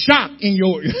 The shock in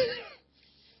your,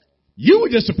 you were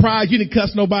just surprised you didn't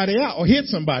cuss nobody out or hit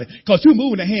somebody because you were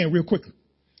moving the hand real quickly.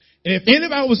 And if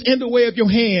anybody was in the way of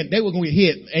your hand, they were going to get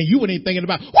hit and you weren't even thinking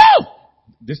about, whoa,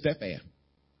 this, that fast.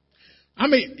 I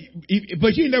mean,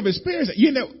 but you never experienced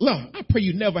it. Look, I pray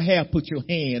you never have put your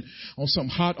hand on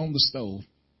something hot on the stove.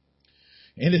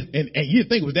 And you didn't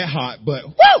think it was that hot, but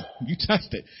whoa, you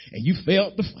touched it and you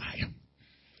felt the fire.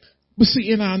 But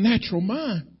see, in our natural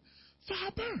mind,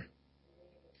 fire burn.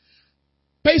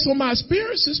 Based on my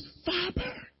experiences, fire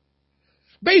burn.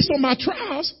 Based on my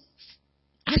trials,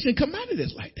 I should come out of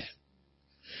this like that.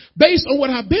 Based on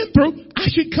what I've been through, I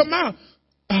should come out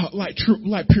like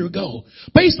pure gold.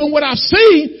 Based on what I've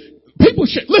seen, people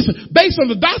should listen. Based on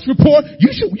the doctor's report,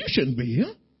 you shouldn't be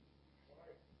here.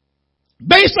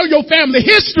 Based on your family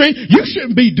history, you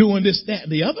shouldn't be doing this, that,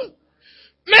 and the other.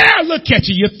 Now look at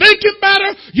you. You're thinking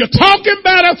better, you're talking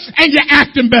better, and you're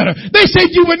acting better. They said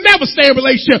you would never stay in a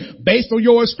relationship based on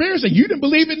your experience, and you didn't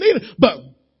believe it neither. But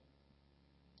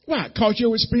why? Cause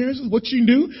your experiences, what you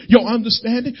knew, your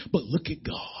understanding. But look at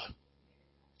God.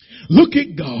 Look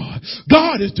at God.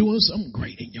 God is doing something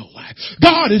great in your life.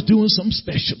 God is doing something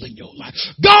special in your life.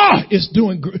 God is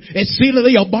doing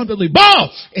exceedingly abundantly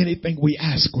above anything we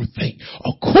ask or think,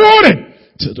 according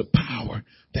to the power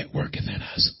that worketh in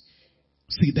us.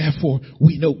 See, therefore,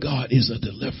 we know God is a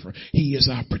deliverer. He is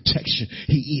our protection.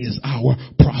 He is our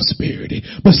prosperity.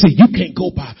 But see, you can't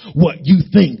go by what you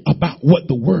think about what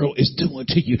the world is doing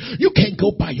to you. You can't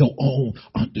go by your own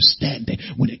understanding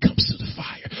when it comes to the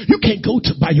fire. You can't go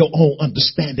by your own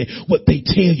understanding what they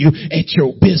tell you at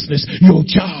your business, your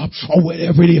job, or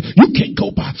whatever it is. You can't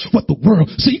go by what the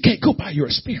world. So you can't go by your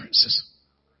experiences.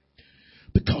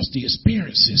 Because the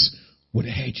experiences would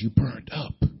have had you burned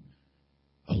up,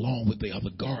 along with the other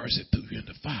guards that threw you in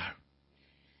the fire.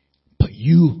 But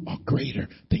you are greater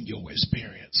than your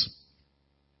experience.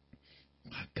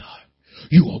 My God.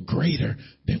 You are greater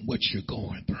than what you're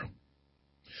going through.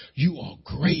 You are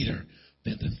greater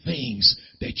than the things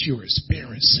that you're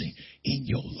experiencing in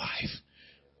your life.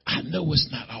 I know it's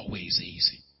not always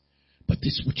easy, but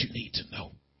this is what you need to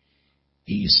know.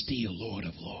 He is still Lord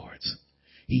of Lords.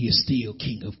 He is still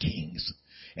King of Kings.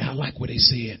 And I like what they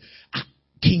said.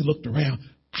 King looked around.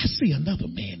 I see another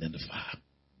man in the fire.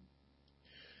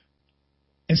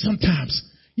 And sometimes,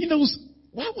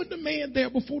 why wasn't the man there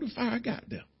before the fire got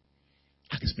there?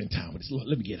 I can spend time with this. Lord,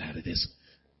 let me get out of this.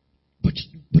 But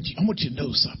I want you to know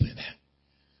something. That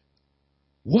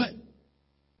what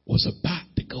was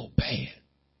about to go bad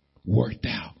worked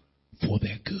out for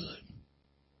their good.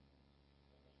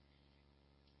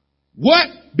 What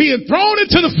being thrown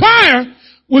into the fire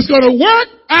was going to work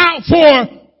out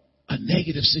for a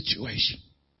negative situation.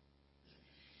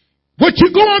 What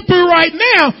you're going through right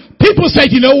now, people say,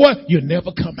 you know what? You'll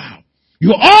never come out.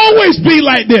 You'll always be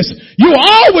like this. You'll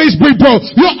always be broke.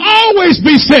 You'll always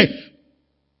be sick.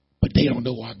 But they don't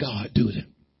know why God do it.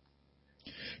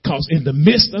 Because in the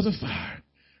midst of the fire,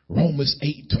 Romans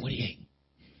 8:28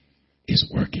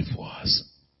 is working for us,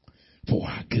 for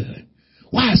our good.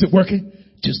 Why is it working?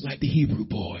 Just like the Hebrew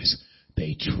boys.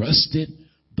 They trusted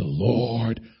the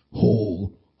Lord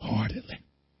wholeheartedly.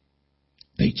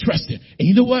 They trusted. And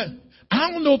you know what? I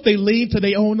don't know if they lean to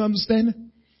their own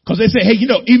understanding. Because they say, hey,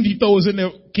 even if you throw us in there,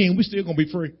 King, we're still going to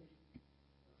be free.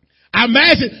 I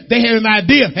imagine they had an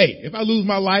idea. Hey, if I lose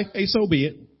my life, hey, so be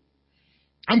it.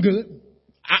 I'm good.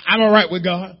 I'm all right with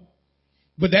God.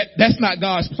 But that's not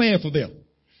God's plan for them.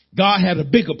 God had a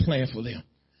bigger plan for them.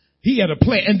 He had a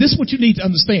plan. And this is what you need to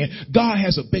understand. God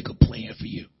has a bigger plan for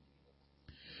you.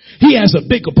 He has a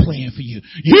bigger plan for you.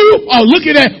 You are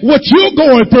looking at what you're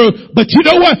going through, but you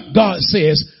know what? God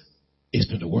says it's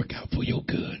going to work out for your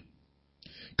good.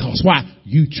 Because why?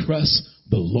 You trust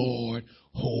the Lord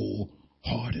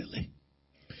wholeheartedly.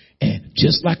 And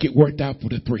just like it worked out for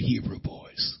the 3 Hebrew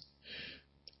boys.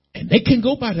 And they can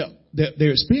go by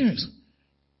their experience.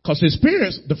 Because the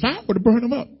experience, the fire would have burned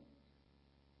them up.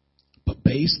 But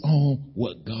based on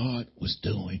what God was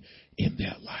doing in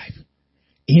their life,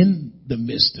 in the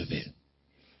midst of it.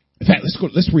 In fact,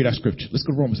 let's read our scripture. Let's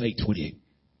go to Romans 8:28.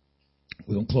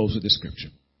 We're going to close with this scripture.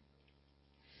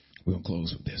 We're going to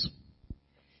close with this.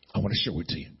 I want to show it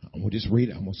to you. I want to just read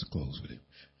it. I want to close with it.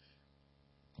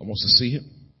 I want to see it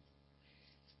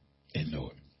and know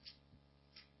it.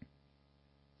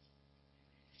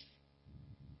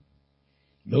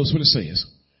 Notice what it says.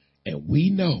 And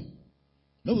we know.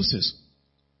 Notice this.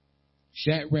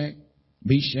 Shadrach,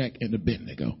 Meshach, and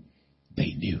Abednego.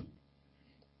 They knew.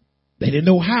 They didn't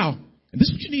know how. And this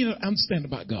is what you need to understand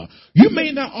about God. You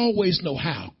may not always know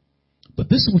how, but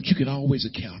this is what you can always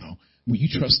account on when you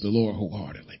trust the Lord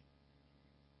wholeheartedly.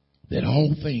 That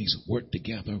all things work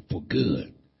together for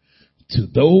good to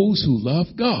those who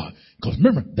love God. Because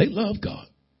remember, they love God.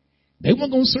 They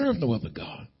weren't going to serve no other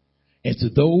God. And to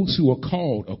those who are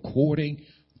called according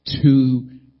to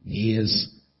his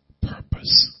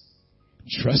purpose.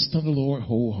 Trust in the Lord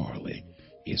wholeheartedly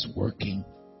is working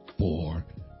for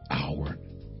our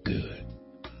good.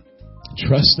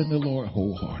 Trust in the Lord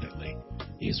wholeheartedly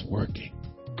is working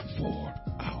for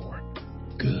our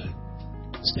good.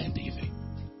 Stand to your feet.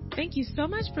 Thank you so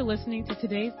much for listening to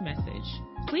today's message.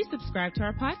 Please subscribe to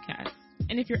our podcast.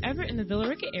 And if you're ever in the Villa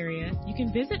Rica area, you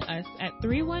can visit us at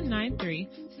 3193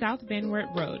 South Van Wert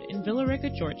Road in Villa Rica,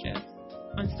 Georgia,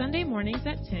 on Sunday mornings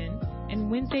at 10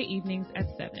 and Wednesday evenings at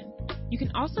 7. You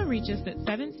can also reach us at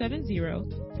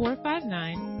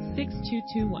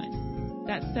 770-459-6221.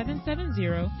 That's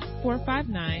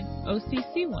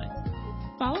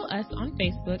 770-459-OCC1. Follow us on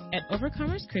Facebook at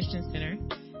Overcomers Christian Center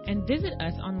and visit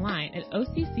us online at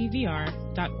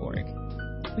occvr.org.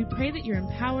 We pray that you're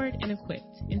empowered and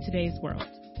equipped in today's world.